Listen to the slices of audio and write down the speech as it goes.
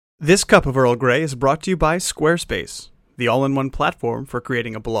This cup of Earl Grey is brought to you by Squarespace, the all-in-one platform for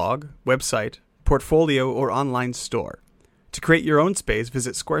creating a blog, website, portfolio, or online store. To create your own space,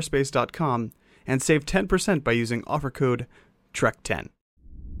 visit squarespace.com and save 10% by using offer code TREK10.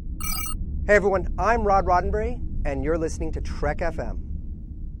 Hey everyone, I'm Rod Roddenberry, and you're listening to Trek FM.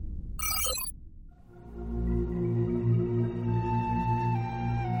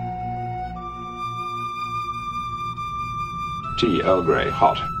 Tea, Earl Grey,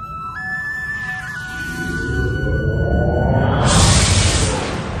 hot.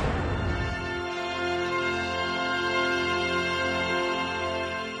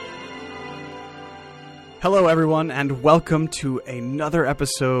 Hello everyone, and welcome to another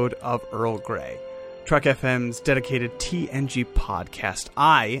episode of Earl Grey, Trek FM's dedicated TNG podcast.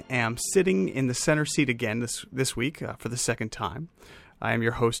 I am sitting in the center seat again this week for the second time. I am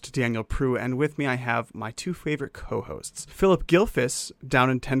your host, Daniel Proulx, and with me I have my two favorite co-hosts. Phillip Gilfus, down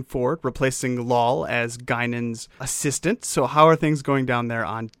in 10 Forward, replacing Lal as Guinan's assistant. So how are things going down there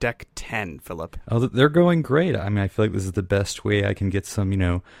on Deck 10, Phillip? Oh, they're going great. I mean, I feel like this is the best way I can get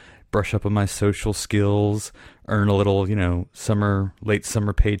some, brush up on my social skills, earn a little, late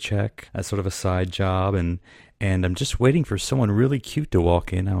summer paycheck as sort of a side job, and I'm just waiting for someone really cute to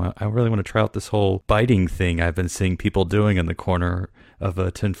walk in. I really want to try out this whole biting thing I've been seeing people doing in the corner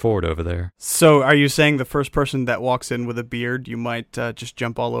of 10 Forward over there. So are you saying the first person that walks in with a beard, you might just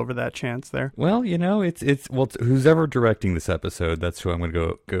jump all over that chance there? Well, it's who's ever directing this episode, that's who I'm going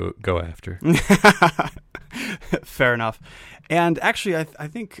to go after. Fair enough. And actually, I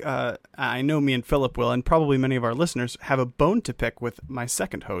think I know me and Phillip will, and probably many of our listeners, have a bone to pick with my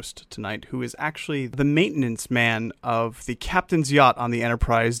second host tonight, who is actually the maintenance man of the captain's yacht on the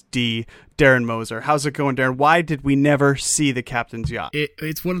Enterprise D, Darren Moser. How's it going, Darren? Why did we never see the captain's yacht?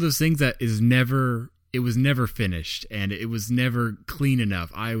 It's one of those things that is never... It was never finished, and it was never clean enough.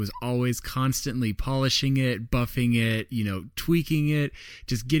 I was always constantly polishing it, buffing it, tweaking it,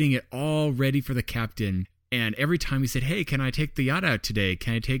 just getting it all ready for the captain. And every time he said, "Hey, can I take the yacht out today?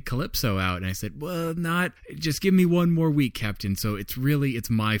 Can I take Calypso out?" And I said, "Well, just give me one more week, Captain." So it's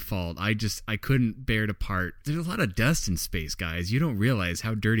my fault. I couldn't bear to part. There's a lot of dust in space, guys. You don't realize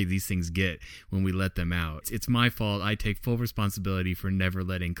how dirty these things get when we let them out. It's my fault. I take full responsibility for never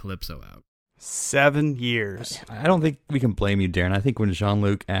letting Calypso out. 7 years. I don't think we can blame you, Darren. I think when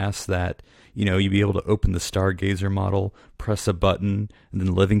Jean-Luc asked that, you'd be able to open the Stargazer model, press a button, and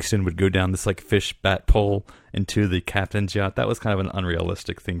then Livingston would go down this fish bat pole into the captain's yacht. That was kind of an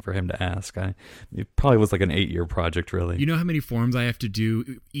unrealistic thing for him to ask. It probably was like an 8-year project, really. You know how many forms I have to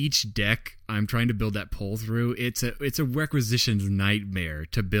do? Each deck I'm trying to build that pole through. It's a requisitioned nightmare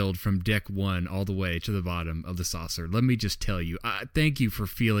to build from deck 1 all the way to the bottom of the saucer. Let me just tell you. Thank you for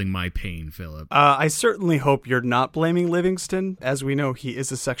feeling my pain, Phillip. I certainly hope you're not blaming Livingston. As we know, he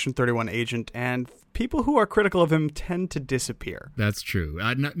is a Section 31 agent, and people who are critical of him tend to disappear. That's true.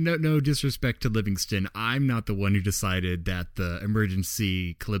 No disrespect to Livingston. I'm not the one who decided that the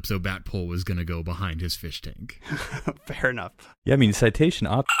emergency Calypso bat pole was going to go behind his fish tank. Fair enough. Yeah, Citation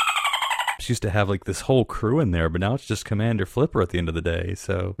Ops used to have this whole crew in there, but now it's just Commander Flipper at the end of the day.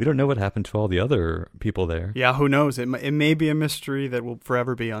 So we don't know what happened to all the other people there. Yeah, who knows? It may be a mystery that will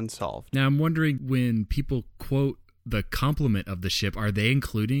forever be unsolved. Now, I'm wondering, when people quote the complement of the ship, are they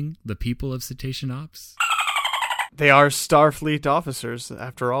including the people of Citation Ops? They are Starfleet officers.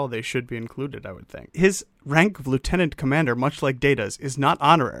 After all, they should be included, I would think. His rank of lieutenant commander, much like Data's, is not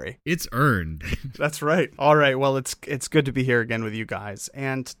honorary. It's earned. That's right. All right, well, it's good to be here again with you guys.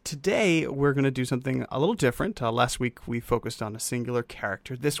 And today, we're going to do something a little different. Last week, we focused on a singular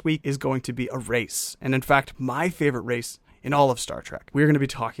character. This week is going to be a race. And in fact, my favorite race in all of Star Trek. We're going to be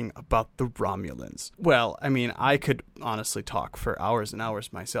talking about the Romulans. Well, I could honestly talk for hours and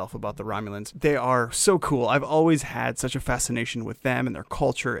hours myself about the Romulans. They are so cool. I've always had such a fascination with them and their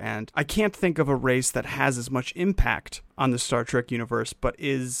culture, and I can't think of a race that has as much impact on the Star Trek universe, but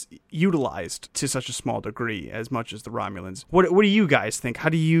is utilized to such a small degree as much as the Romulans. What do you guys think? How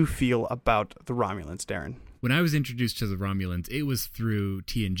do you feel about the Romulans, Darren? When I was introduced to the Romulans, it was through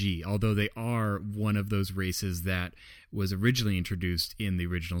TNG, although they are one of those races that was originally introduced in the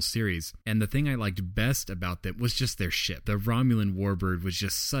original series. And the thing I liked best about them was just their ship. The Romulan Warbird was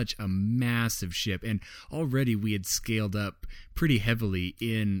just such a massive ship, and already we had scaled up pretty heavily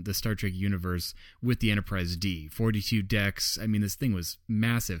in the Star Trek universe with the Enterprise D. 42 decks. This thing was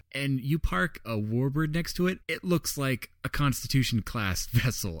massive. And you park a Warbird next to it, it looks like a Constitution-class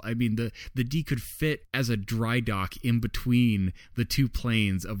vessel. The D could fit as a dry dock in between the two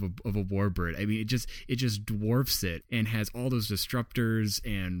planes of a Warbird. It just dwarfs it and has all those disruptors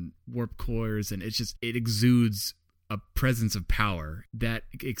and warp cores, and it exudes a presence of power that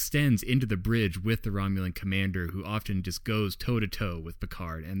extends into the bridge with the Romulan commander, who often just goes toe-to-toe with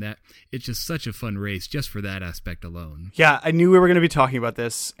Picard, and that it's just such a fun race just for that aspect alone. Yeah, I knew we were going to be talking about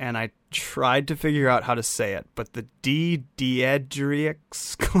this, and I tried to figure out how to say it, but the Daedric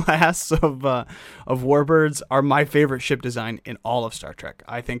class of warbirds are my favorite ship design in all of Star Trek.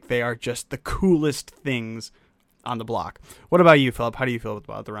 I think they are just the coolest things on the block. What about you, Philip? How do you feel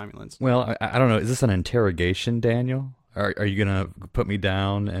about the Romulans? Well, I don't know. Is this an interrogation, Daniel? Are you going to put me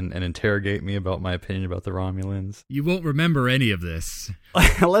down and interrogate me about my opinion about the Romulans? You won't remember any of this.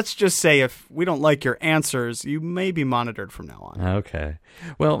 Let's just say if we don't like your answers, you may be monitored from now on. Okay.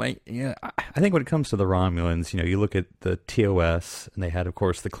 Well, I think when it comes to the Romulans, you look at the TOS, and they had, of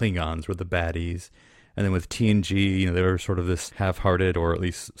course, the Klingons were the baddies. And then with TNG, they were sort of this half-hearted, or at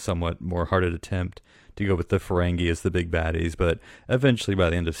least somewhat more hearted attempt to go with the Ferengi as the big baddies. But eventually, by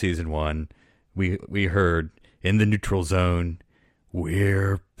the end of season 1, we heard, in the neutral zone,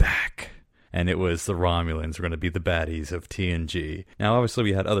 we're back. And it was the Romulans were going to be the baddies of TNG. Now, obviously,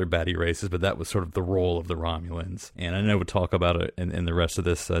 we had other baddie races, but that was sort of the role of the Romulans. And I know we'll talk about it in the rest of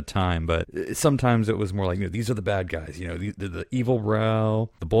this time, but sometimes it was more like, these are the bad guys. The evil brow,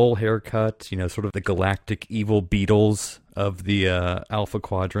 the bowl haircut, sort of the galactic evil beetles of the Alpha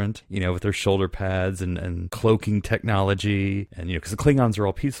Quadrant, with their shoulder pads and cloaking technology. And, because the Klingons are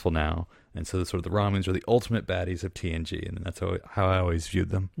all peaceful now. And so the Romulans are the ultimate baddies of TNG, and that's how I always viewed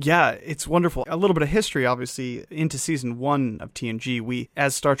them. Yeah, it's wonderful. A little bit of history, obviously, into season 1 of TNG. We,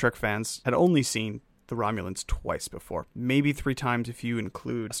 as Star Trek fans, had only seen the Romulans twice before. Maybe 3 times if you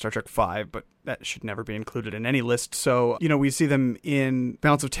include Star Trek V, but that should never be included in any list. So, we see them in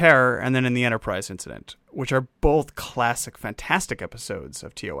Balance of Terror and then in the Enterprise incident, which are both classic, fantastic episodes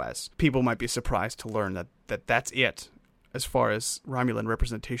of TOS. People might be surprised to learn that that's it as far as Romulan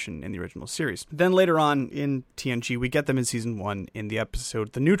representation in the original series. Then later on in TNG, we get them in season 1 in the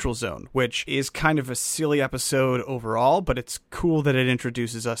episode The Neutral Zone, which is kind of a silly episode overall, but it's cool that it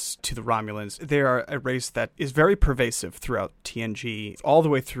introduces us to the Romulans. They are a race that is very pervasive throughout TNG, all the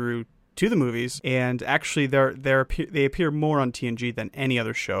way through to the movies, and actually they appear more on TNG than any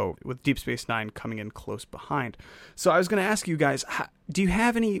other show, with Deep Space Nine coming in close behind. So I was going to ask you guys, do you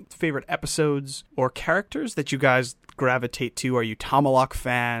have any favorite episodes or characters that you guys gravitate to? Are you Tomalak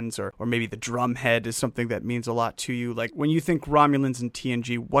fans, or maybe the Drumhead is something that means a lot to you? Like, when you think Romulans and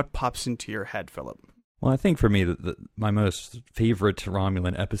TNG, what pops into your head, Philip? Well, I think for me, my most favorite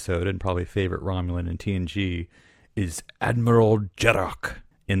Romulan episode, and probably favorite Romulan in TNG, is Admiral Jerok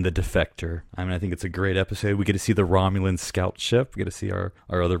in The Defector. I think it's a great episode. We get to see the Romulan scout ship. We get to see our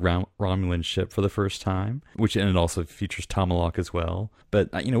other Romulan ship for the first time, and it also features Tomalak as well. But,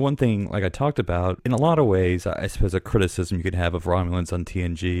 one thing, like I talked about, in a lot of ways, I suppose a criticism you could have of Romulans on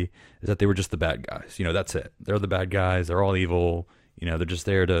TNG is that they were just the bad guys. That's it. They're the bad guys. They're all evil. They're just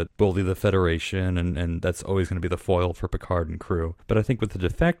there to bully the Federation, and that's always going to be the foil for Picard and crew. But I think with The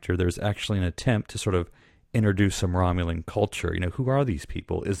Defector, there's actually an attempt to sort of introduce some Romulan culture. Who are these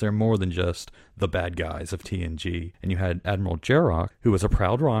people? Is there more than just the bad guys of TNG? And you had Admiral Jerok, who was a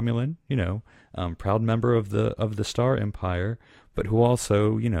proud Romulan, proud member of the Star Empire, but who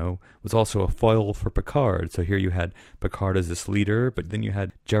also, was also a foil for Picard. So here you had Picard as this leader, but then you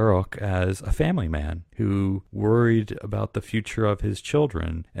had Jerok as a family man who worried about the future of his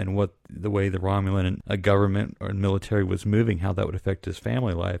children and the way the Romulan government or military was moving, how that would affect his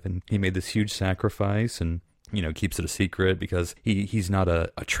family life. And he made this huge sacrifice and keeps it a secret because he's not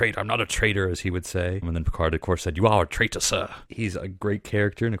a traitor. I'm not a traitor, as he would say. And then Picard, of course, said, "You are a traitor, sir." He's a great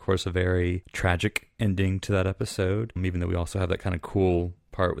character, and of course, a very tragic ending to that episode, even though we also have that kind of cool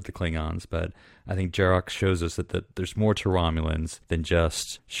part with the Klingons. But I think Jerok shows us that there's more to Romulans than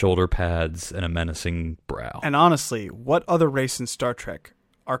just shoulder pads and a menacing brow. And honestly, what other race in Star Trek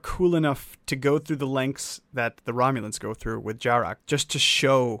are cool enough to go through the lengths that the Romulans go through with Jerok just to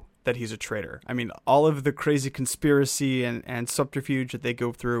show that he's a traitor? All of the crazy conspiracy and subterfuge that they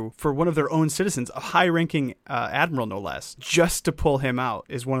go through for one of their own citizens, a high-ranking admiral no less, just to pull him out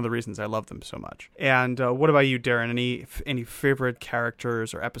is one of the reasons I love them so much. And what about you, Darren? Any favorite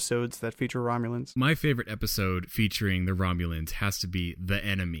characters or episodes that feature Romulans? My favorite episode featuring the Romulans has to be The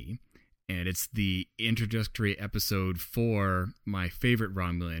Enemy. And it's the introductory episode for my favorite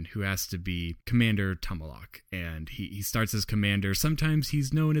Romulan, who has to be Commander Tomalak. And he starts as Commander. Sometimes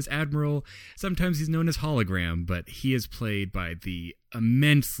he's known as Admiral. Sometimes he's known as Hologram. But he is played by the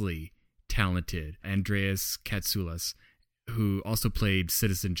immensely talented Andreas Katsoulas, who also played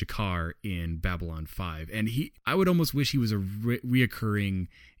Citizen Jakar in Babylon 5. And I would almost wish he was a reoccurring,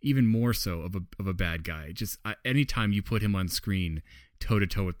 even more so, of a bad guy. Just anytime you put him on screen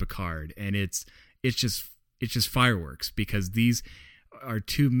toe-to-toe with Picard, and it's just it's just fireworks, because these are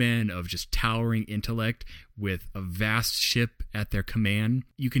two men of just towering intellect with a vast ship at their command.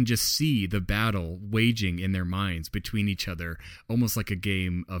 You can just see the battle waging in their minds between each other, almost like a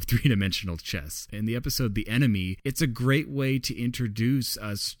game of three-dimensional chess. In the episode The Enemy, it's a great way to introduce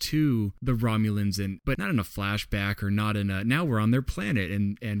us to the Romulans, but not in a flashback or not in a, now we're on their planet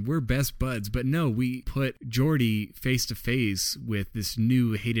and we're best buds. But no, we put Geordi face to face with this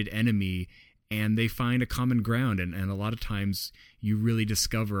new hated enemy, and they find a common ground. And a lot of times you really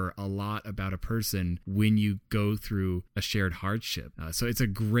discover a lot about a person when you go through a shared hardship. So it's a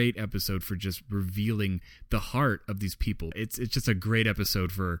great episode for just revealing the heart of these people. It's just a great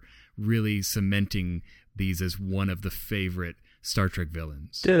episode for really cementing these as one of the favorite Star Trek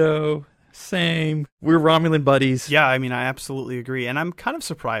villains. Ditto. Same. We're Romulan buddies. Yeah, I mean, I absolutely agree. And I'm kind of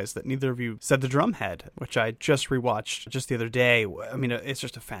surprised that neither of you said The Drumhead, which I just rewatched just the other day. I mean, it's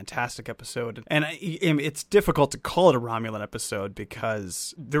just a fantastic episode. And it's difficult to call it a Romulan episode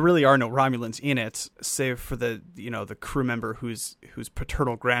because there really are no Romulans in it, save for the crew member whose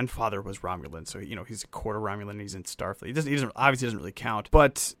paternal grandfather was Romulan. So, he's a quarter Romulan. He's in Starfleet. He doesn't really count.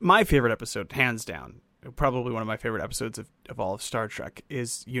 But my favorite episode, hands down, probably one of my favorite episodes of all of Star Trek,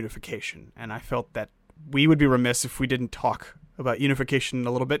 is Unification. And I felt that we would be remiss if we didn't talk about Unification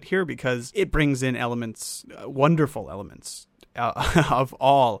a little bit here, because it brings in elements, wonderful elements of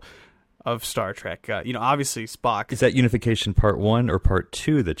all of Star Trek. Obviously Spock. Is that Unification Part 1 or Part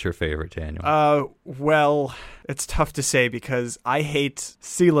 2 that's your favorite, Daniel? Well, it's tough to say because I hate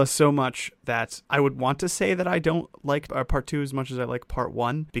Sela so much that I would want to say that I don't like Part 2 as much as I like Part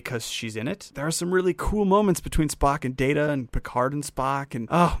 1 because she's in it. There are some really cool moments between Spock and Data and Picard and Spock, and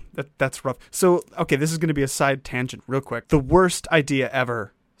that's rough. So, okay, this is going to be a side tangent real quick. The worst idea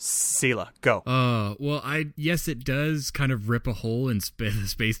ever. Sela, go. Yes, it does kind of rip a hole in the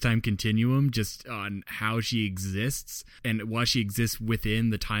space-time continuum just on how she exists and why she exists within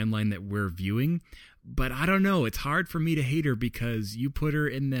the timeline that we're viewing. But I don't know. It's hard for me to hate her because you put her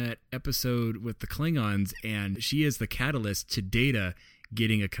in that episode with the Klingons, and she is the catalyst to Data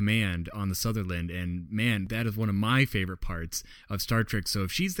getting a command on the Sutherland, and man, that is one of my favorite parts of Star Trek. So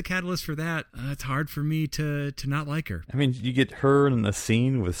if she's the catalyst for that, it's hard for me to not like her. I mean, you get her in the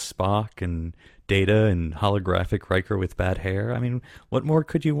scene with Spock and Data and holographic Riker with bad hair. I mean, what more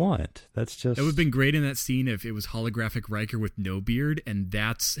could you want? That's just... It would have been great in that scene if it was holographic Riker with no beard, and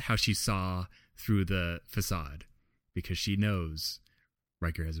that's how she saw through the facade, because she knows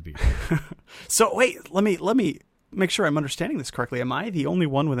Riker has a beard. So wait, let me make sure I'm understanding this correctly. Am I the only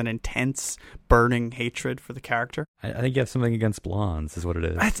one with an intense, burning hatred for the character? I think you have something against blondes, is what it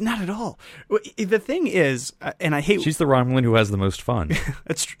is. That's not at all. The thing is, and I hate... She's the Romulan who has the most fun.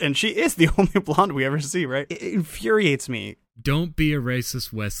 And she is the only blonde we ever see, right? It infuriates me. Don't be a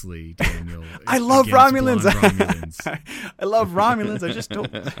racist, Wesley, Daniel. I love Romulans. I love Romulans. I just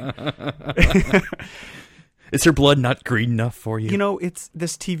don't... Is her blood not green enough for you? It's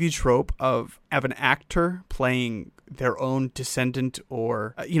this TV trope of an actor playing their own descendant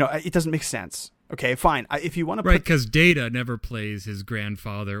or, it doesn't make sense. Okay, fine. If you want to Right, because Data never plays his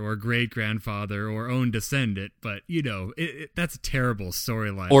grandfather or great-grandfather or own descendant, but, that's a terrible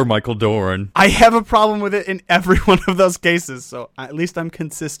storyline. Or Michael Dorn. I have a problem with it in every one of those cases, so at least I'm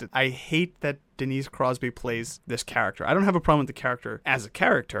consistent. I hate that Denise Crosby plays this character. I don't have a problem with the character as a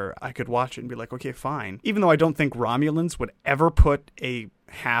character. I could watch it and be like, okay, fine. Even though I don't think Romulans would ever put a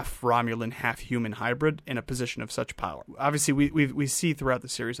half Romulan, half human hybrid in a position of such power. Obviously, we see throughout the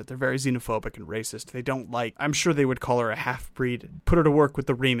series that they're very xenophobic and racist. They don't like... I'm sure they would call her a half-breed, put her to work with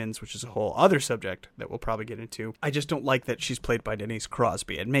the Remans, which is a whole other subject that we'll probably get into. I just don't like that she's played by Denise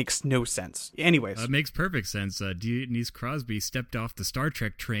Crosby. It makes no sense. Anyways. It makes perfect sense. Denise Crosby stepped off the Star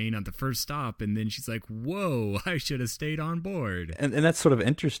Trek train on the first stop, and then she's like, whoa, I should have stayed on board. And that's sort of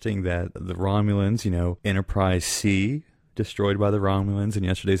interesting that the Romulans, Enterprise C... destroyed by the Romulans in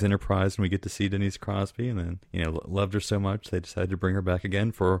yesterday's Enterprise, and we get to see Denise Crosby, and then loved her so much they decided to bring her back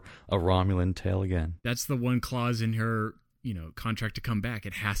again for a Romulan tale again. That's the one clause in her contract to come back.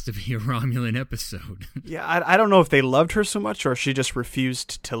 It has to be a Romulan episode. Yeah, I don't know if they loved her so much or she just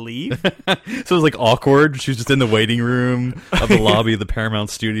refused to leave. So it was like awkward. She was just in the waiting room of the lobby of the Paramount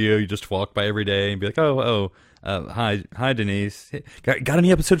studio. You just walk by every day and be like, hi, Denise. Got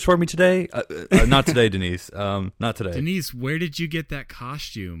any episodes for me today? Not today, Denise. Not today. Denise, where did you get that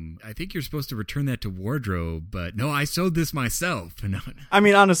costume? I think you're supposed to return that to wardrobe, but no, I sewed this myself. I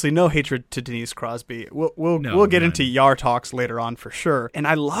mean, honestly, no hatred to Denise Crosby. We'll get into Yar talks later on for sure. And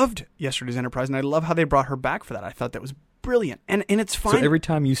I loved yesterday's Enterprise, and I love how they brought her back for that. I thought that was brilliant, and it's fine. So every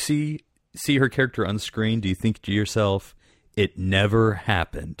time you see her character on screen, do you think to yourself, It never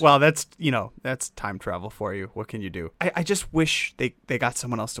happened. Well, that's time travel for you. What can you do? I just wish they got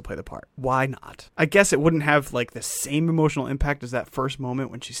someone else to play the part. Why not? I guess it wouldn't have like the same emotional impact as that first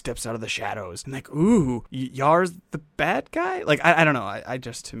moment when she steps out of the shadows and like, ooh, Yar's the bad guy? Like, I don't know.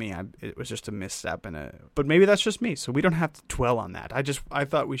 It was just a misstep but maybe that's just me. So we don't have to dwell on that. I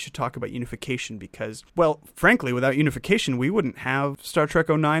thought we should talk about unification because, well, frankly, without unification, we wouldn't have Star Trek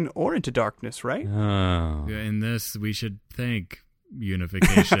 09 or Into Darkness, right? Oh. Yeah, in this, we should thank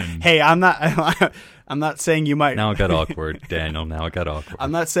unification. Hey, I'm not saying you might. Now it got awkward, Daniel. Now it got awkward.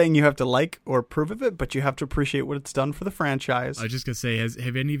 I'm not saying you have to like or approve of it, but you have to appreciate what it's done for the franchise. I was just going to say,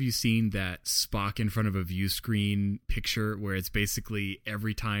 have any of you seen that Spock in front of a view screen picture where it's basically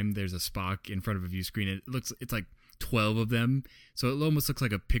every time there's a Spock in front of a view screen, it's like 12 of them. So it almost looks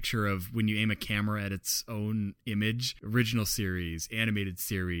like a picture of when you aim a camera at its own image. Original series, animated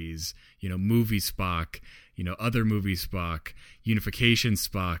series, movie Spock, other movie Spock, unification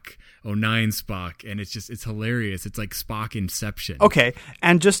Spock, 09 Spock, and it's hilarious. It's like Spock Inception. Okay,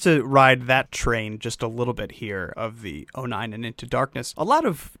 and just to ride that train just a little bit here of the 09 and Into Darkness, a lot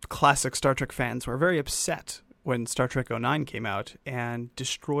of classic Star Trek fans were very upset when Star Trek 09 came out and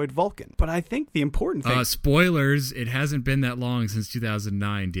destroyed Vulcan. But I think the important thing... spoilers, it hasn't been that long since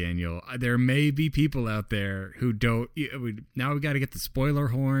 2009, Daniel. There may be people out there who don't... Now we got to get the spoiler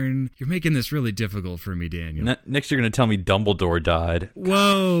horn. You're making this really difficult for me, Daniel. Next you're going to tell me Dumbledore died.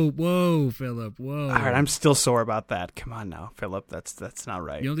 Whoa, Phillip, whoa. All right, I'm still sore about that. Come on now, Phillip. That's not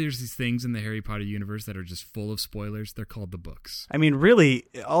right. There's these things in the Harry Potter universe that are just full of spoilers. They're called the books. I mean, really,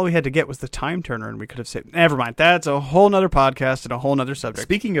 all we had to get was the time turner, and we could have said, never mind. That's a whole nother podcast and a whole nother subject.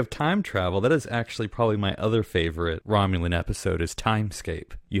 Speaking of time travel, that is actually probably my other favorite Romulan episode is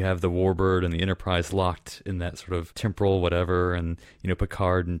Timescape. You have the Warbird and the Enterprise locked in that sort of temporal whatever, and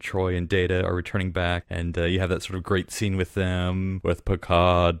Picard and Troy and Data are returning back, and you have that sort of great scene with them, with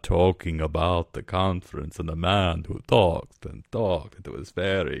Picard talking about the conference and the man who talked and talked. It was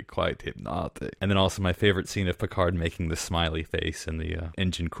very quite hypnotic. And then also my favorite scene of Picard making the smiley face in the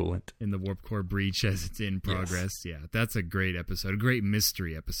engine coolant. In the warp core breach as it's in progress. Yes. Yeah, that's a great episode, a great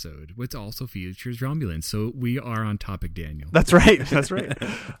mystery episode, which also features Romulans. So we are on topic, Daniel. That's right. That's right.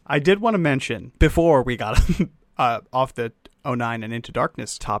 I did want to mention, before we got off the 09 and Into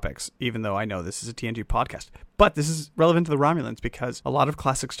Darkness topics, even though I know this is a TNG podcast, but this is relevant to the Romulans because a lot of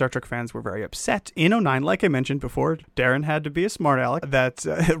classic Star Trek fans were very upset in 09, like I mentioned before. Darren had to be a smart aleck that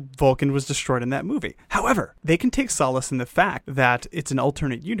Vulcan was destroyed in that movie. However, they can take solace in the fact that it's an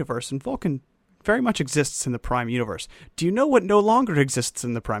alternate universe and Vulcan very much exists in the Prime Universe. Do you know what no longer exists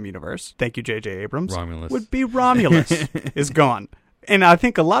in the Prime Universe? Thank you, J.J. Abrams. Romulus. Would be Romulus is gone. And I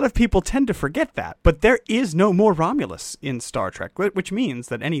think a lot of people tend to forget that. But there is no more Romulus in Star Trek, which means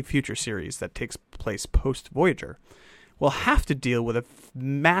that any future series that takes place post-Voyager will have to deal with a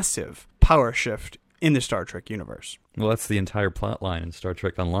massive power shift in the Star Trek universe. Well, that's the entire plot line in Star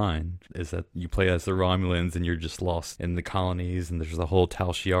Trek Online, is that you play as the Romulans and you're just lost in the colonies, and there's the whole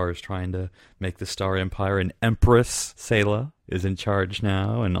Tal Shiar is trying to make the Star Empire, and Empress Sela is in charge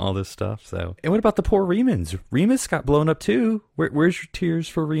now, and all this stuff. So, and what about the poor Remans? Remus got blown up too. Where's your tears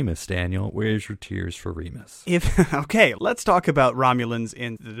for Remus, Daniel? Where's your tears for Remus? Okay, let's talk about Romulans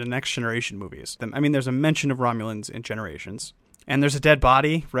in the Next Generation movies. I mean, there's a mention of Romulans in Generations. And there's a dead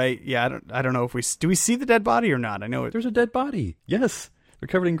body, right? Yeah, I don't know if do we see the dead body or not? I know there's a dead body. Yes, they're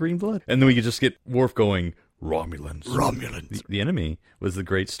covered in green blood. And then we could just get Worf going, Romulans. The enemy was the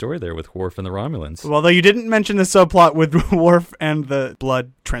great story there with Worf and the Romulans. Well, though you didn't mention the subplot with Worf and the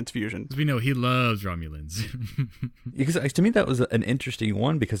blood transfusion. We know he loves Romulans. Because to me that was an interesting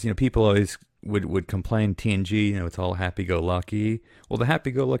one because people always would complain TNG, it's all happy-go-lucky. Well, the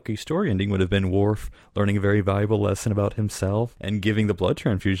happy-go-lucky story ending would have been Worf learning a very valuable lesson about himself and giving the blood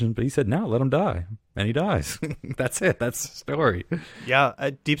transfusion, but he said, no, let him die. And he dies. That's it. That's the story. Yeah,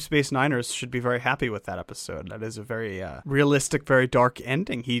 Deep Space Niners should be very happy with that episode. That is a very realistic, very dark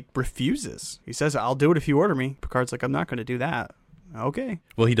ending. He refuses. He says, I'll do it if you order me. Picard's like, I'm not going to do that. Okay.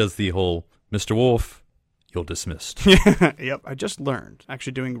 Well, he does the whole, Mr. Wolf, you're dismissed. Yep. I just learned,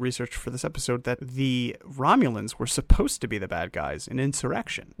 actually doing research for this episode, that the Romulans were supposed to be the bad guys in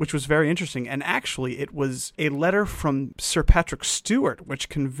Insurrection, which was very interesting. And actually, it was a letter from Sir Patrick Stewart which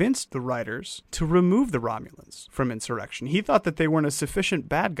convinced the writers to remove the Romulans from Insurrection. He thought that they weren't a sufficient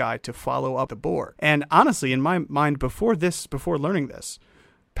bad guy to follow up the Borg. And honestly, in my mind, before learning this,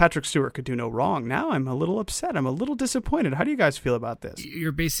 Patrick Stewart could do no wrong. Now I'm a little upset. I'm a little disappointed. How do you guys feel about this?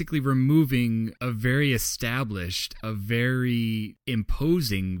 You're basically removing a very established, a very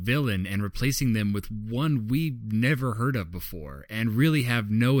imposing villain and replacing them with one we've never heard of before and really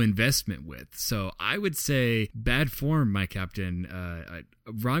have no investment with. So I would say bad form, my captain.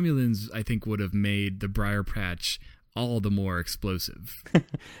 Romulans, I think, would have made the Briar Patch all the more explosive.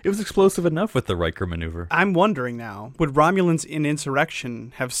 It was explosive enough with the Riker maneuver. I'm wondering now, would Romulans in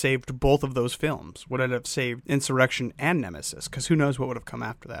Insurrection have saved both of those films? Would it have saved Insurrection and Nemesis? Because who knows what would have come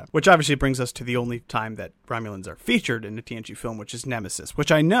after that? Which obviously brings us to the only time that Romulans are featured in a TNG film, which is Nemesis,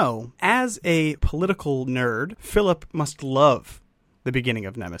 which I know, as a political nerd, Philip must love the beginning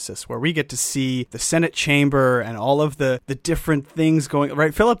of Nemesis, where we get to see the Senate chamber and all of the different things going,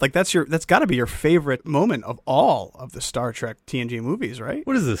 right, Philip? Like that's got to be your favorite moment of all of the Star Trek TNG movies, right?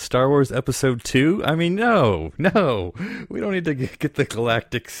 What is this, Star Wars Episode 2? I mean, no, we don't need to get the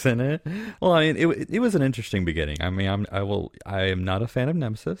Galactic Senate. Well, I mean, it was an interesting beginning. I mean, I am not a fan of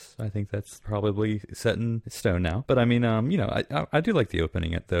Nemesis. I think that's probably set in stone now. But I mean, I do like the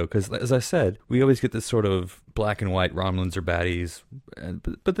opening though, because as I said, we always get this sort of black and white Romulans are baddies.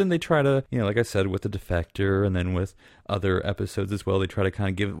 But then they try to, like I said, with the Defector and then with other episodes as well, they try to kind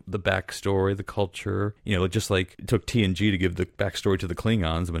of give the backstory, the culture, just like it took TNG to give the backstory to the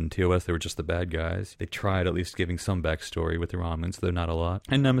Klingons when TOS they were just the bad guys. They tried at least giving some backstory with the Romulans, though not a lot.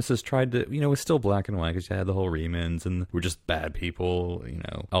 And Nemesis tried to, it was still black and white because you had the whole Remans and we're just bad people,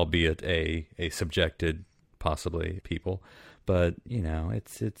 albeit a subjected, possibly, people. But,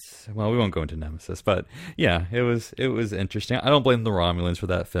 it's well, we won't go into Nemesis. But, yeah, it was interesting. I don't blame the Romulans for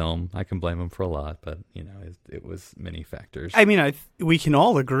that film. I can blame them for a lot. But, it was many factors. I mean, we can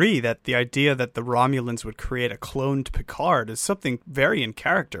all agree that the idea that the Romulans would create a cloned Picard is something very in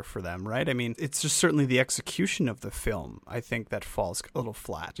character for them, right? I mean, it's just certainly the execution of the film, I think, that falls a little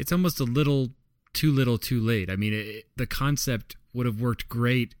flat. It's almost a little too late. I mean, the concept would have worked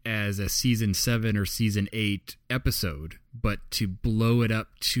great as a season 7 or season 8 episode, but to blow it up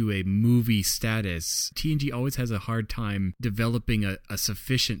to a movie status, TNG always has a hard time developing a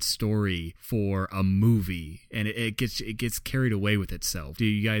sufficient story for a movie, and it gets carried away with itself. Do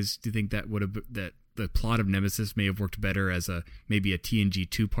you think that the plot of Nemesis may have worked better as maybe a TNG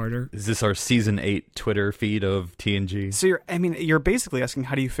 2-parter? Is this our season 8 Twitter feed of TNG? So you're basically asking,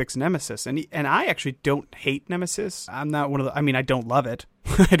 how do you fix Nemesis? And I actually don't hate Nemesis. I'm not one of the, I don't love it.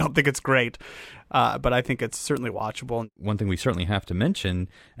 I don't think it's great. But I think it's certainly watchable. One thing we certainly have to mention,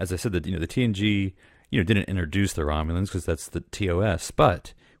 as I said, that the TNG didn't introduce the Romulans because that's the TOS,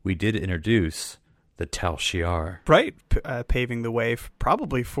 but we did introduce the Tal Shiar. Right, paving the way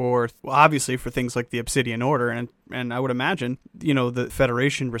probably obviously for things like the Obsidian Order, and I would imagine, the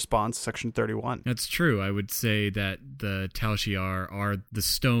Federation response, Section 31. That's true. I would say that the Tal Shiar are the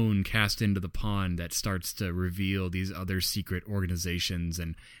stone cast into the pond that starts to reveal these other secret organizations,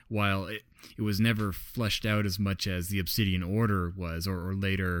 and while it was never fleshed out as much as the Obsidian Order was, or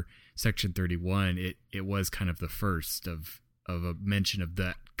later Section 31, it was kind of the first of a mention of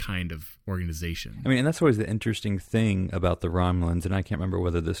that kind of organization. I mean, and that's always the interesting thing about the Romulans, and I can't remember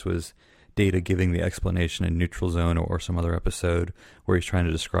whether this was Data giving the explanation in Neutral Zone or some other episode where he's trying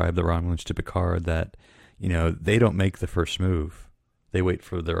to describe the Romulans to Picard that, they don't make the first move. They wait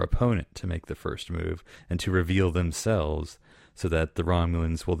for their opponent to make the first move and to reveal themselves so that the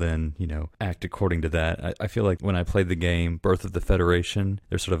Romulans will then, act according to that. I feel like when I played the game Birth of the Federation,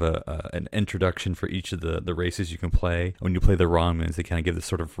 there's sort of an introduction for each of the races you can play. When you play the Romulans, they kind of give this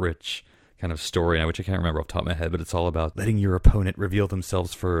sort of rich kind of story, which I can't remember off the top of my head, but it's all about letting your opponent reveal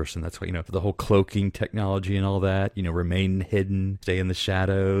themselves first. And that's why, the whole cloaking technology and all that, remain hidden, stay in the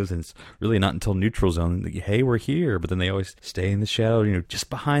shadows. And it's really not until Neutral Zone that, hey, we're here. But then they always stay in the shadow,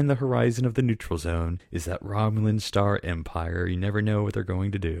 just behind the horizon of the Neutral Zone is that Romulan Star Empire. You never know what they're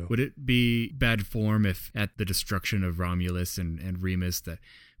going to do. Would it be bad form if at the destruction of Romulus and Remus that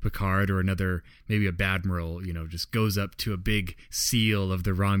Picard or maybe a Badmiral, just goes up to a big seal of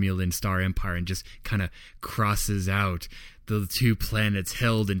the Romulan Star Empire and just kind of crosses out the 2 planets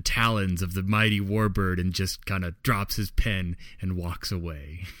held in talons of the mighty warbird and just kind of drops his pen and walks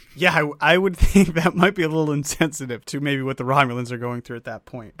away? Yeah, I would think that might be a little insensitive to maybe what the Romulans are going through at that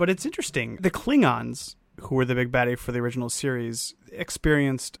point. But it's interesting. The Klingons, who were the big baddie for the original series,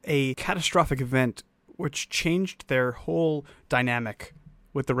 experienced a catastrophic event which changed their whole dynamic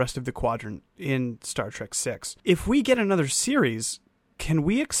with the rest of the quadrant in Star Trek VI. If we get another series, can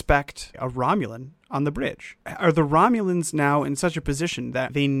we expect a Romulan on the bridge? Are the Romulans now in such a position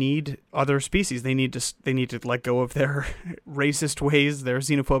that they need other species? They need to let go of their racist ways, their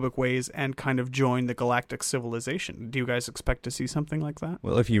xenophobic ways, and kind of join the galactic civilization. Do you guys expect to see something like that?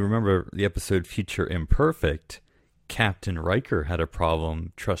 Well, if you remember the episode Future Imperfect, Captain Riker had a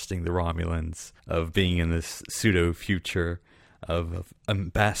problem trusting the Romulans of being in this pseudo-future of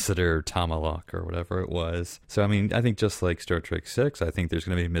Ambassador Tomalak or whatever it was. So, I mean, I think just like Star Trek 6, I think there's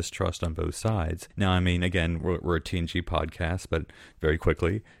going to be mistrust on both sides. Now, I mean, again, we're a TNG podcast, but very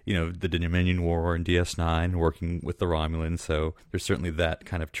quickly, the Dominion War and DS9 working with the Romulans, so there's certainly that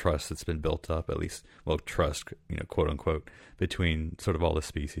kind of trust that's been built up, at least, well, trust, quote unquote, between sort of all the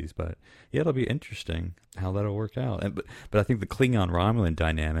species. But yeah, it'll be interesting how that'll work out. But I think the Klingon-Romulan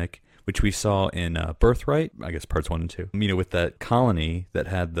dynamic, which we saw in Birthright, I guess parts 1 and 2. With that colony that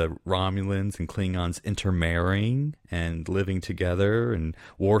had the Romulans and Klingons intermarrying and living together, and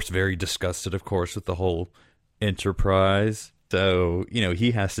Worf's very disgusted, of course, with the whole Enterprise. So,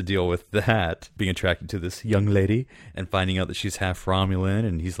 he has to deal with that, being attracted to this young lady and finding out that she's half Romulan,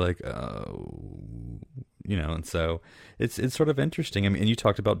 and he's like, and so it's sort of interesting. I mean, and you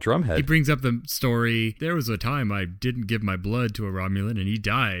talked about Drumhead. He brings up the story, there was a time I didn't give my blood to a Romulan and he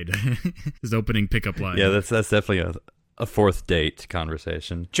died. His opening pickup line. Yeah, that's definitely a fourth date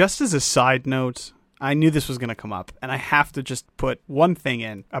conversation. Just as a side note, I knew this was going to come up, and I have to just put one thing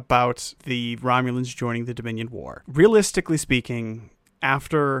in about the Romulans joining the Dominion War. Realistically speaking,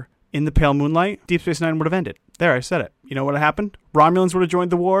 after In the Pale Moonlight, Deep Space Nine would have ended. There, I said it. You know what happened? Romulans would have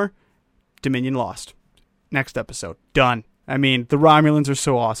joined the war. Dominion lost. Next episode. Done. I mean, the Romulans are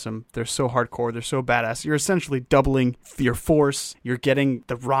so awesome. They're so hardcore. They're so badass. You're essentially doubling your force. You're getting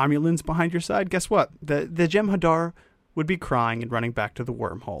the Romulans behind your side. Guess what? The Jem'Hadar would be crying and running back to the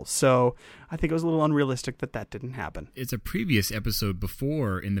wormhole. So I think it was a little unrealistic that didn't happen. It's a previous episode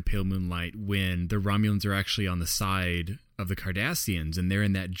before In the Pale Moonlight when the Romulans are actually on the side of the Cardassians, and they're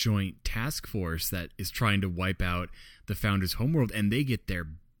in that joint task force that is trying to wipe out the Founders' homeworld, and they get their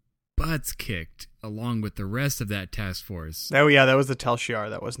butts kicked along with the rest of that task force. Oh yeah, that was the Tel Shiar.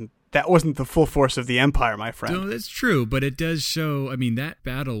 That wasn't the full force of the Empire, my friend. No, that's true, but it does show, I mean, that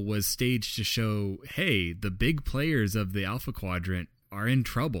battle was staged to show, hey, the big players of the Alpha Quadrant are in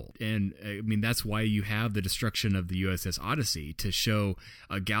trouble. And I mean, that's why you have the destruction of the USS Odyssey, to show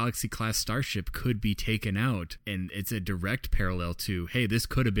a Galaxy-class starship could be taken out. And it's a direct parallel to, hey, this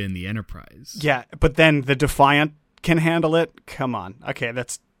could have been the Enterprise. Yeah, but then the Defiant can handle it? Come on. Okay,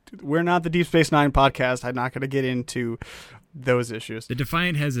 we're not the Deep Space Nine podcast. I'm not going to get into those issues. The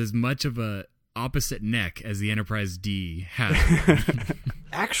Defiant has as much of a opposite neck as the Enterprise D has.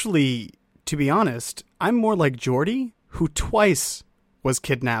 Actually, to be honest, I'm more like Geordi, who twice was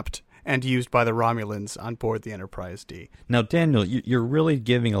kidnapped and used by the Romulans on board the Enterprise D. Now, Daniel, you're really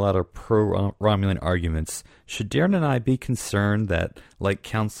giving a lot of pro-Romulan arguments. Should Darren and I be concerned that, like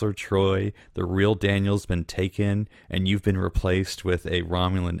Counselor Troy, the real Daniel's been taken and you've been replaced with a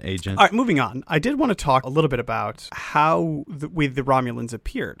Romulan agent? All right, moving on. I did want to talk a little bit about how the Romulans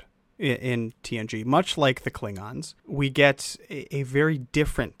appeared in TNG. Much like the Klingons, we get a very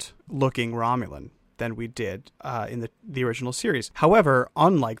different looking Romulan than we did in the original series. However,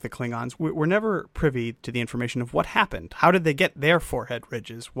 unlike the Klingons, we're never privy to the information of what happened. How did they get their forehead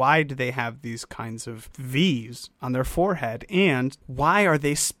ridges? Why do they have these kinds of V's on their forehead? And why are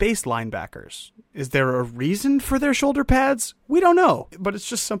they space linebackers? Is there a reason for their shoulder pads? We don't know, but it's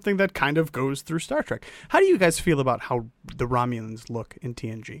just something that kind of goes through Star Trek. How do you guys feel about how the Romulans look in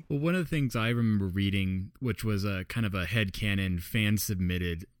TNG? Well, one of the things I remember reading, which was a kind of a headcanon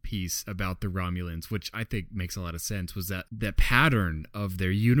fan-submitted piece about the Romulans, which I think makes a lot of sense, was that the pattern of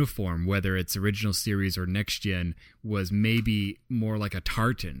their uniform, whether it's original series or next gen, was maybe more like a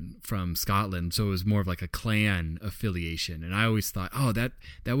tartan from Scotland. So it was more of like a clan affiliation. And I always thought, oh, that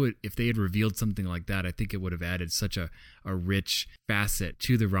would, if they had revealed something like that, I think it would have added such a rich facet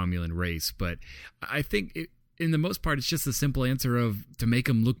to the Romulan race. But I think in the most part, it's just a simple answer of to make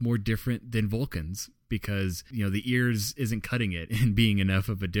them look more different than Vulcans, because, the ears isn't cutting it and being enough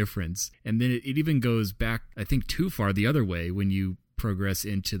of a difference. And then it even goes back, I think, too far the other way when you progress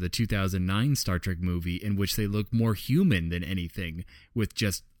into the 2009 Star Trek movie, in which they look more human than anything with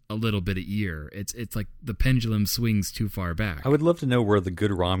just a little bit of ear. It's like the pendulum swings too far back. I would love to know where the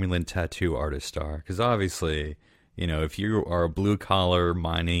good Romulan tattoo artists are, because obviously, if you are a blue-collar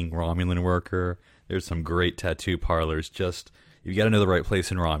mining Romulan worker, there's some great tattoo parlors. You got to know the right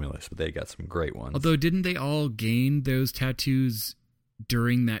place in Romulus, but they got some great ones. Although, didn't they all gain those tattoos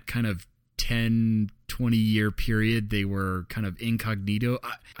during that kind of 10, 20-year period? They were kind of incognito.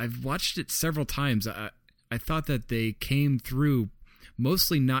 I've watched it several times. I thought that they came through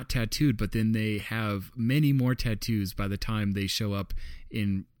mostly not tattooed, but then they have many more tattoos by the time they show up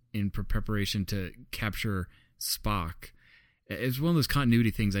in preparation to capture Spock. It's one of those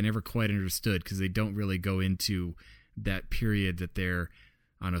continuity things I never quite understood, because they don't really go into that period that they're,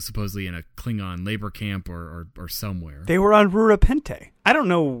 I don't know, supposedly in a Klingon labor camp or somewhere. They were on Rura Penthe. I don't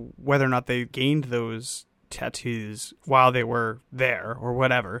know whether or not they gained those tattoos while they were there or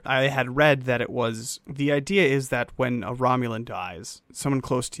whatever. I had read that the idea is that when a Romulan dies, someone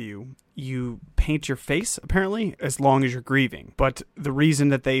close to you, you paint your face, apparently, as long as you're grieving. But the reason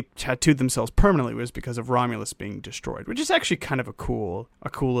that they tattooed themselves permanently was because of Romulus being destroyed, which is actually kind of a cool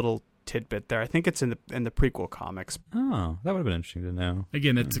little tidbit there. I think it's in the prequel comics. Oh, that would have been interesting to know.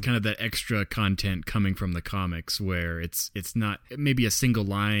 Again, that's kind of that extra content coming from the comics, where it's not, maybe a single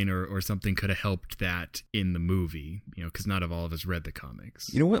line or something could have helped that in the movie, because not all of us read the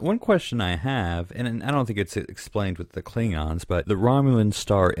comics. One question I have, and I don't think it's explained with the Klingons, but the Romulan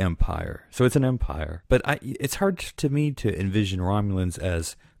Star Empire. So it's an empire, but it's hard to me to envision Romulans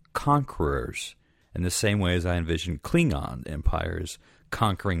as conquerors in the same way as I envision Klingon empires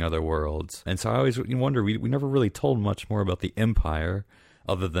conquering other worlds. And so I always wonder, we never really told much more about the Empire,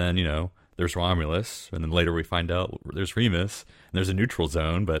 other than, there's Romulus, and then later we find out there's Remus, and there's a neutral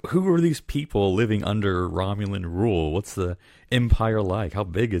zone. But who are these people living under Romulan rule? What's the Empire like? How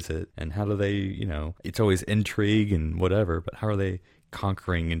big is it? And how do they, it's always intrigue and whatever, but how are they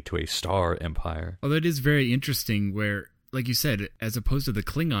conquering into a star empire? Well, that is very interesting, where, like you said, as opposed to the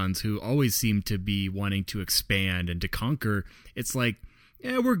Klingons, who always seem to be wanting to expand and to conquer, it's like,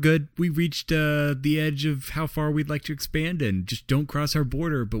 yeah, we're good. We reached the edge of how far we'd like to expand, and just don't cross our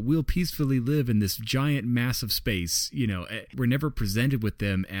border, but we'll peacefully live in this giant mass of space. We're never presented with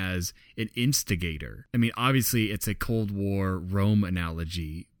them as an instigator. I mean, obviously it's a Cold War Rome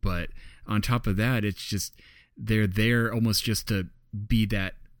analogy, but on top of that, it's just, they're there almost just to be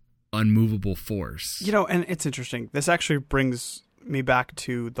that unmovable force. And it's interesting. This actually brings me back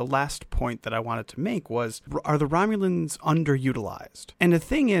to the last point that I wanted to make was, are the Romulans underutilized? And the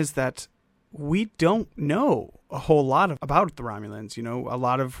thing is that we don't know a whole lot about the Romulans. A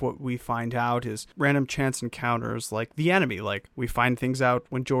lot of what we find out is random chance encounters, like the enemy. Like, we find things out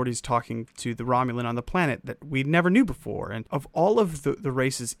when Geordi's talking to the Romulan on the planet that we never knew before. And of all of the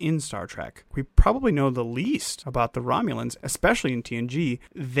races in Star Trek, we probably know the least about the Romulans, especially in TNG.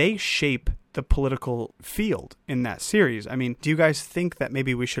 They shape the political field in that series. I mean, do you guys think that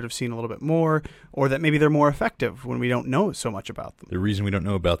maybe we should have seen a little bit more, or that maybe they're more effective when we don't know so much about them? The reason we don't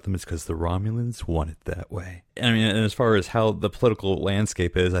know about them is because the Romulans want it that way. I mean, and as far as how the political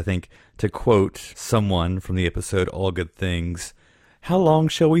landscape is, I think, to quote someone from the episode All Good Things, how long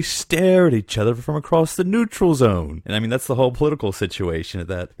shall we stare at each other from across the neutral zone? And I mean, that's the whole political situation,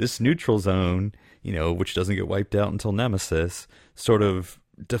 that this neutral zone, which doesn't get wiped out until Nemesis, sort of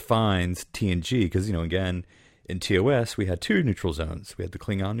defines TNG, because, again, in TOS, we had two neutral zones. We had the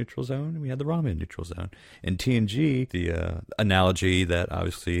Klingon neutral zone, and we had the Romulan neutral zone. In TNG, the analogy that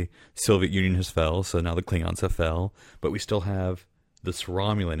obviously Soviet Union has fell, so now the Klingons have fell, but we still have this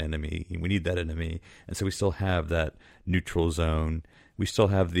Romulan enemy. We need that enemy, and so we still have that neutral zone. We still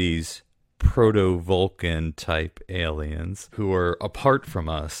have these proto-Vulcan type aliens who are apart from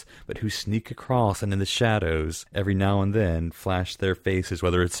us, but who sneak across and in the shadows every now and then flash their faces,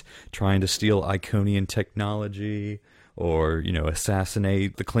 whether it's trying to steal Iconian technology or,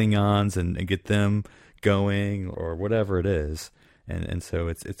 assassinate the Klingons and get them going, or whatever it is. And so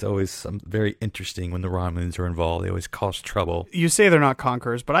it's always very interesting when the Romulans are involved. They always cause trouble. You say they're not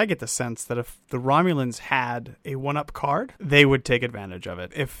conquerors, but I get the sense that if the Romulans had a one-up card, they would take advantage of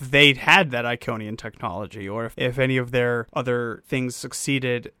it. If they had that Iconian technology, or if any of their other things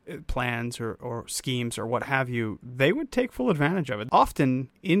succeeded, plans or schemes or what have you, they would take full advantage of it.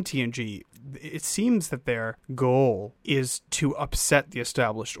 Often in TNG, it seems that their goal is to upset the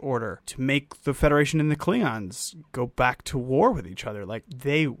established order, to make the Federation and the Klingons go back to war with each other. Like,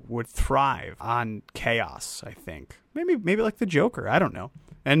 they would thrive on chaos, I think. Maybe like the Joker, I don't know.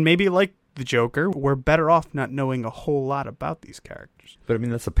 And maybe like the Joker, we're better off not knowing a whole lot about these characters. But I mean,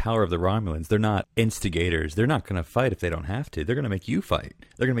 that's the power of the Romulans. They're not instigators. They're not going to fight if they don't have to. They're going to make you fight.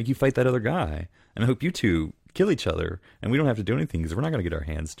 They're going to make you fight that other guy. And I hope you two kill each other, and we don't have to do anything because we're not going to get our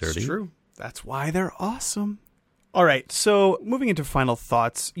hands dirty. It's true. That's why they're awesome. All right, so moving into final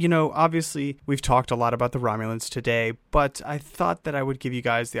thoughts, obviously we've talked a lot about the Romulans today, but I thought that I would give you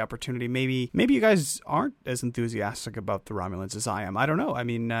guys the opportunity. Maybe you guys aren't as enthusiastic about the Romulans as I am. I don't know. I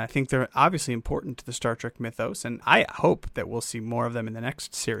mean, I think they're obviously important to the Star Trek mythos, and I hope that we'll see more of them in the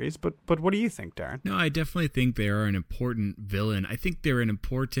next series, but what do you think, Darren? No, I definitely think they are an important villain. I think they're an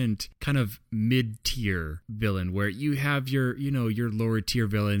important kind of mid-tier villain where you have your lower tier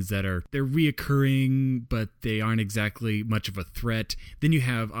villains they're reoccurring, but they aren't exactly much of a threat. Then you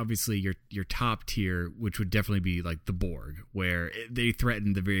have obviously your top tier, which would definitely be like the Borg, where they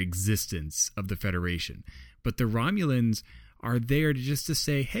threaten the very existence of the Federation. But the Romulans are there to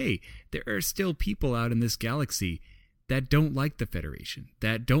say, hey, there are still people out in this galaxy that don't like the Federation,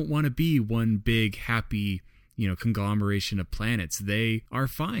 that don't want to be one big happy conglomeration of planets. They are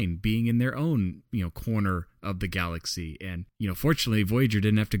fine being in their own, corner of the galaxy. And, fortunately, Voyager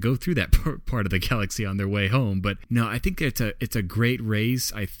didn't have to go through that part of the galaxy on their way home. But no, I think it's a great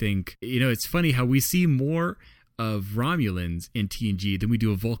race. I think, it's funny how we see more of Romulans in TNG than we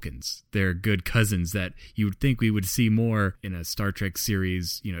do of Vulcans. They're good cousins that you would think we would see more in a Star Trek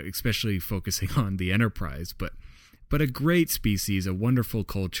series, especially focusing on the Enterprise. But a great species, a wonderful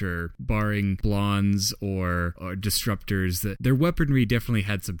culture, barring blondes or disruptors. Their weaponry definitely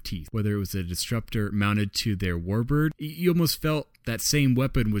had some teeth. Whether it was a disruptor mounted to their warbird, you almost felt that same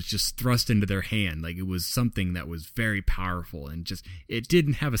weapon was just thrust into their hand. Like it was something that was very powerful and it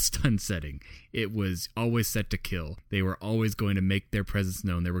didn't have a stun setting. It was always set to kill. They were always going to make their presence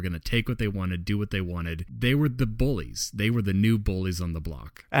known. They were going to take what they wanted, do what they wanted. They were the bullies. They were the new bullies on the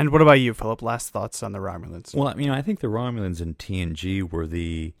block. And what about you, Philip? Last thoughts on the Romulans? Well, I think the Romulans in TNG were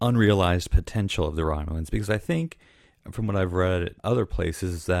the unrealized potential of the Romulans, because I think from what I've read at other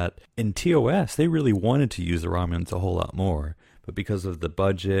places that in TOS they really wanted to use the Romulans a whole lot more, but because of the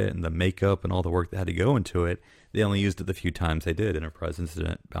budget and the makeup and all the work that had to go into it, they only used it the few times they did. Enterprise,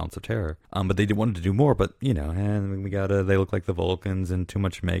 Incident, Balance of Terror. But they wanted to do more. But and they look like the Vulcans and too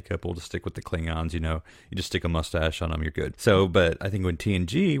much makeup. We'll just stick with the Klingons. You just stick a mustache on them, you're good. So, but I think when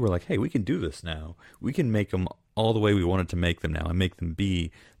TNG, we're like, hey, we can do this now. We can make them all the way we wanted to make them now, and make them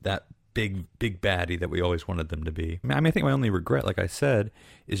be that big baddie that we always wanted them to be. I think my only regret, like I said,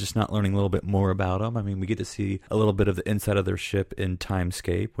 is just not learning a little bit more about them. We get to see a little bit of the inside of their ship in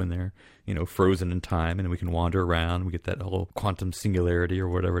Timescape when they're, frozen in time, and we can wander around. We get that whole quantum singularity or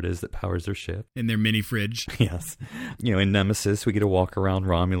whatever it is that powers their ship. In their mini fridge. Yes. In Nemesis, we get to walk around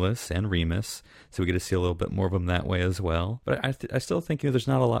Romulus and Remus, so we get to see a little bit more of them that way as well. But I still think, there's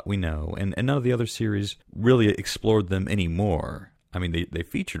not a lot we know, and none of the other series really explored them anymore. They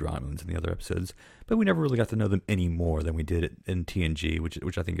featured Romulans in the other episodes, but we never really got to know them any more than we did in TNG,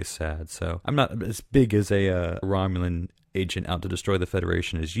 which I think is sad. So I'm not as big as a Romulan agent out to destroy the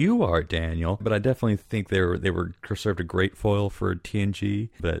Federation as you are, Daniel, but I definitely think they were served a great foil for TNG,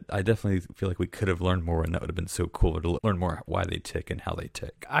 but I definitely feel like we could have learned more, and that would have been so cooler to learn more why they tick and how they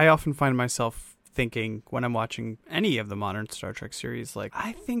tick. I often find myself thinking when I'm watching any of the modern Star Trek series, like,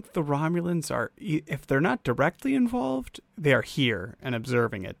 I think the Romulans are, if they're not directly involved, they are here and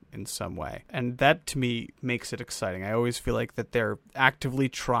observing it in some way. And that, to me, makes it exciting. I always feel like that they're actively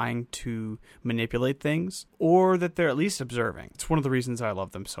trying to manipulate things, or that they're at least observing. It's one of the reasons I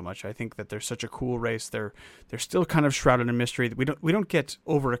love them so much. I think that they're such a cool race. They're still kind of shrouded in mystery. We don't get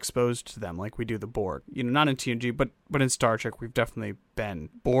overexposed to them like we do the Borg. Not in TNG, but in Star Trek, we've definitely been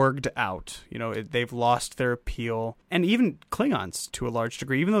Borged out. They've lost their appeal. And even Klingons, to a large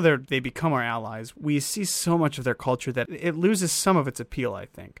degree, even though they become our allies, we see so much of their culture that it loses some of its appeal, I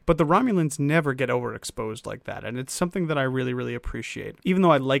think. But the Romulans never get overexposed like that, and it's something that I really, really appreciate. Even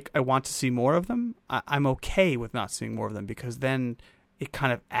though I want to see more of them, I'm okay with not seeing more of them, because then it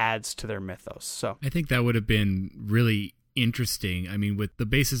kind of adds to their mythos. So I think that would have been really interesting. With the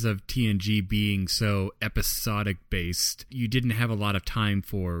basis of TNG being so episodic based, you didn't have a lot of time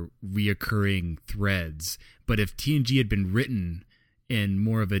for reoccurring threads. But if TNG had been written in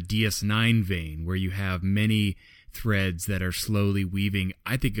more of a DS9 vein, where you have many threads that are slowly weaving,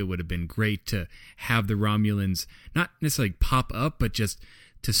 I think it would have been great to have the Romulans not necessarily pop up, but just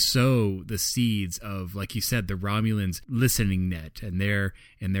to sow the seeds of, like you said, the Romulans listening net, and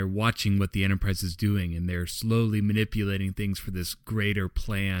they're watching what the Enterprise is doing, and they're slowly manipulating things for this greater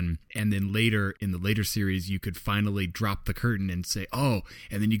plan. And then later, in the later series, you could finally drop the curtain and say, oh,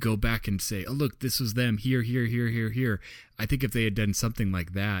 and then you go back and say, oh, look, this was them here. I think if they had done something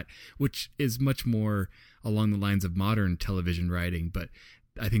like that, which is much more along the lines of modern television writing, but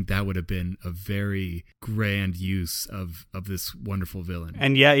I think that would have been a very grand use of this wonderful villain.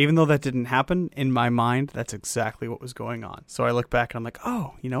 And yeah, even though that didn't happen, in my mind, that's exactly what was going on. So I look back and I'm like,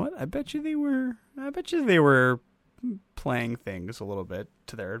 oh, you know what? I bet you they were playing things a little bit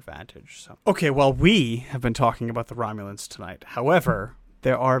to their advantage. So, okay, well, we have been talking about the Romulans tonight. However,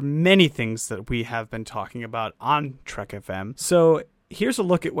 there are many things that we have been talking about on Trek FM. So here's a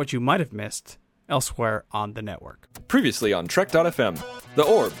look at what you might have missed elsewhere on the network. Previously on Trek.fm, The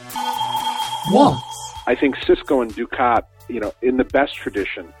Orb. I think Sisko and Dukat, in the best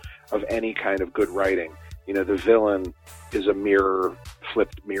tradition of any kind of good writing, the villain is a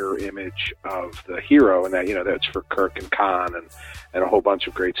flipped mirror image of the hero, and that's for Kirk and Khan and a whole bunch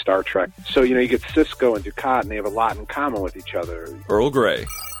of great Star Trek. So, you get Sisko and Dukat, and they have a lot in common with each other. Earl Grey.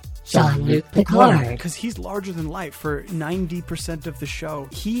 Jean-Luc Picard. Because he's larger than life for 90% of the show.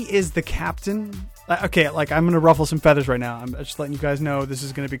 He is the captain. Okay, I'm going to ruffle some feathers right now. I'm just letting you guys know this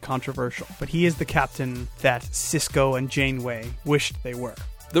is going to be controversial. But he is the captain that Sisko and Janeway wished they were.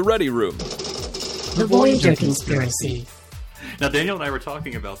 The Ready Room. The Voyager Conspiracy. Now, Daniel and I were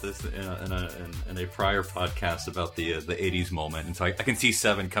talking about this in a prior podcast about the 80s moment, and so I can see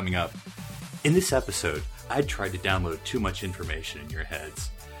 7 coming up. In this episode, I tried to download too much information in your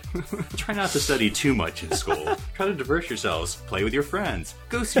heads. Try not to study too much in school. Try to diverse yourselves. Play with your friends.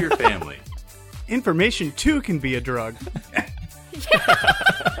 Go see your family. Information, too, can be a drug.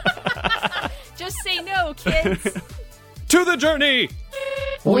 Just say no, kids. To the journey!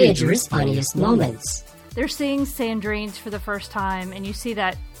 Voyager's funniest moments. They're seeing Sandrines for the first time, and you see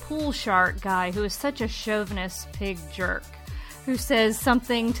that pool shark guy who is such a chauvinist pig jerk, who says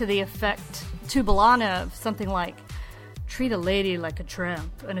something to the effect to B'Elanna, something like, treat a lady like a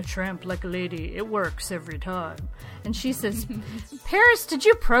tramp, and a tramp like a lady. It works every time. And she says, Paris, did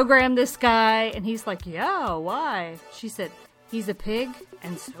you program this guy? And he's like, yeah, why? She said, he's a pig,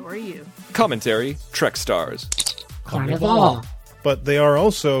 and so are you. Commentary, Trek Stars. Carnival. But they are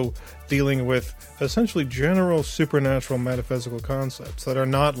also dealing with essentially general supernatural metaphysical concepts that are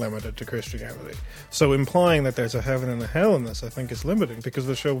not limited to Christianity. So implying that there's a heaven and a hell in this, I think, is limiting, because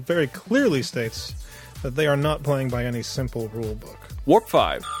the show very clearly states that they are not playing by any simple rule book. Warp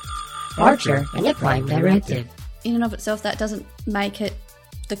 5. Archer and the Prime Directive. In and of itself, that doesn't make it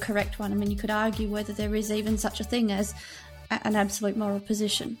the correct one. I mean, you could argue whether there is even such a thing as an absolute moral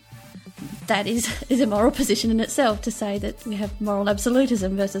position. That is a moral position in itself, to say that we have moral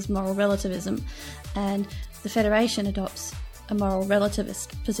absolutism versus moral relativism, and the Federation adopts a moral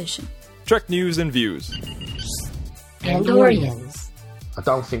relativist position. Trek News and Views. Andorians. I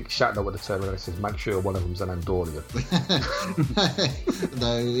don't think Shatner would have turned around and said, make sure one of them's an Andorian.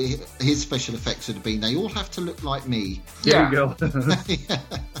 No, his special effects would have been, they all have to look like me. There you go.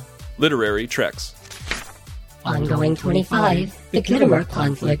 Literary Treks. Ongoing 25, the Kittimer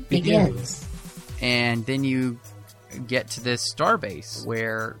conflict begins. And then you get to this starbase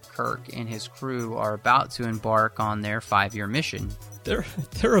where Kirk and his crew are about to embark on their 5-year mission. They're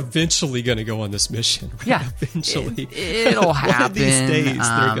eventually going to go on this mission. Right? Yeah, eventually. It'll happen. One of these days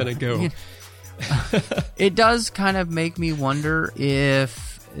they're going to go. It does kind of make me wonder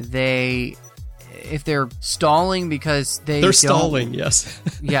if they're stalling because they're stalling. Yes.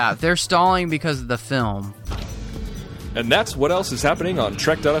 Yeah, they're stalling because of the film. And that's what else is happening on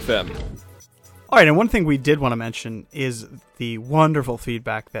Trek.fm. All right, and one thing we did want to mention is the wonderful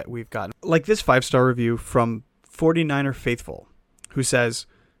feedback that we've gotten. Like this 5-star review from 49er Faithful, who says,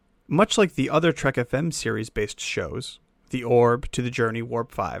 much like the other Trek FM series-based shows, The Orb, To the Journey,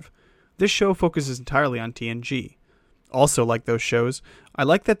 Warp 5, this show focuses entirely on TNG. Also, like those shows, I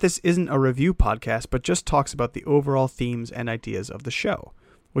like that this isn't a review podcast, but just talks about the overall themes and ideas of the show,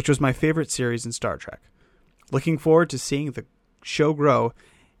 which was my favorite series in Star Trek. Looking forward to seeing the show grow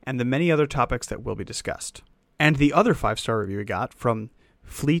and the many other topics that will be discussed. And the other 5-star review we got from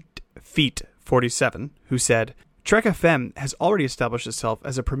Fleet Feet 47, who said, Trek FM has already established itself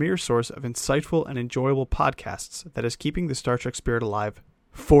as a premier source of insightful and enjoyable podcasts that is keeping the Star Trek spirit alive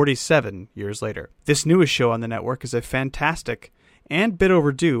 47 years later. This newest show on the network is a fantastic and bit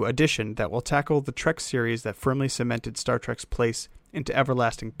overdue addition that will tackle the Trek series that firmly cemented Star Trek's place into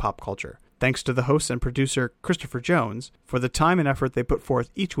everlasting pop culture. Thanks to the host and producer Christopher Jones for the time and effort they put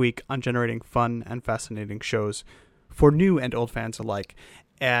forth each week on generating fun and fascinating shows for new and old fans alike.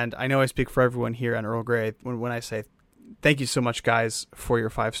 And I know I speak for everyone here on Earl Grey when I say thank you so much, guys, for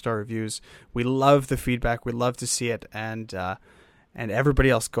your 5-star reviews. We love the feedback. We love to see it. And everybody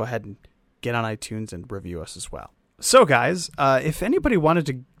else, go ahead and get on iTunes and review us as well. So, guys, if anybody wanted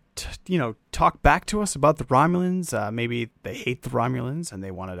to talk back to us about the Romulans, maybe they hate the Romulans and they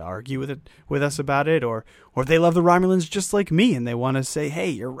wanted to argue with us about it, or they love the Romulans just like me and they want to say, hey,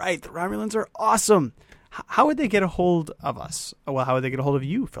 you're right, the Romulans are awesome. how would they get a hold of us? Well, how would they get a hold of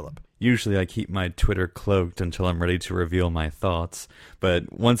you, Phillip? Usually I keep my Twitter cloaked until I'm ready to reveal my thoughts.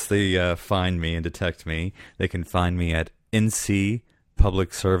 But once they find me and detect me, they can find me at NC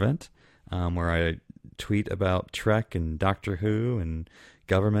Public Servant, where I tweet about Trek and Doctor Who and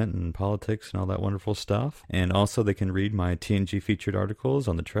government and politics and all that wonderful stuff. And also they can read my TNG featured articles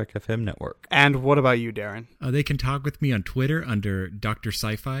on the Trek FM network. And what about you, Darren? They can talk with me on Twitter under Dr.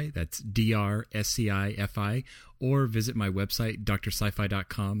 Sci-Fi, that's DRSCIFI, or visit my website,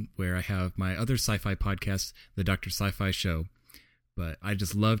 drsci-fi.com, where I have my other sci-fi podcast, The Dr. Sci-Fi Show. But I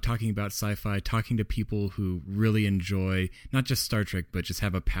just love talking about sci-fi, talking to people who really enjoy not just Star Trek, but just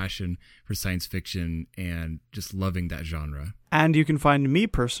have a passion for science fiction and just loving that genre. And you can find me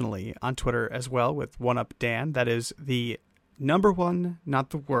personally on Twitter as well with OneUpDan. That is the number one, not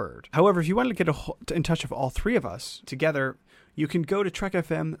the word. However, if you want to get in touch with all three of us together, you can go to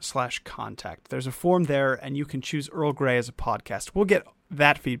trekfm.com/contact. There's a form there, and you can choose Earl Grey as a podcast. We'll get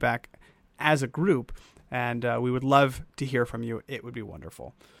that feedback as a group, and we would love to hear from you. It would be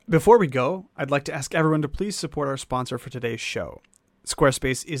wonderful. Before we go, I'd like to ask everyone to please support our sponsor for today's show.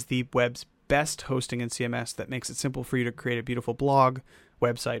 Squarespace is the web's best hosting and CMS that makes it simple for you to create a beautiful blog,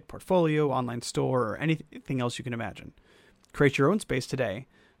 website, portfolio, online store, or anything else you can imagine. Create your own space today.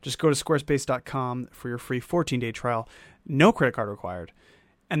 Just go to squarespace.com for your free 14-day trial, no credit card required,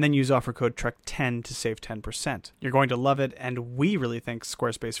 and then use offer code TREK10 to save 10%. You're going to love it, and we really thank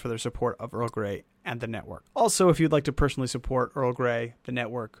Squarespace for their support of Earl Grey and the network. Also, if you'd like to personally support Earl Grey, the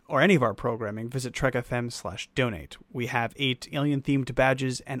network, or any of our programming, visit trekfm.com/donate. We have 8 alien-themed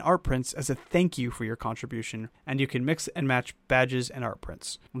badges and art prints as a thank you for your contribution, and you can mix and match badges and art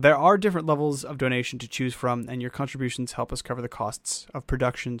prints. There are different levels of donation to choose from, and your contributions help us cover the costs of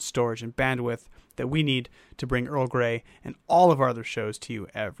production, storage, and bandwidth that we need to bring Earl Grey and all of our other shows to you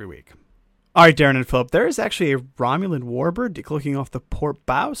every week. All right, Darren and Phillip, there is actually a Romulan warbird decloaking off the port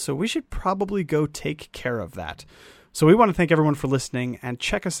bow, so we should probably go take care of that. So we want to thank everyone for listening, and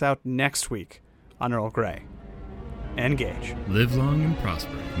check us out next week on Earl Grey. Engage. Live long and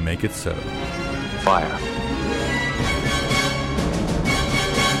prosper. Make it so. Fire.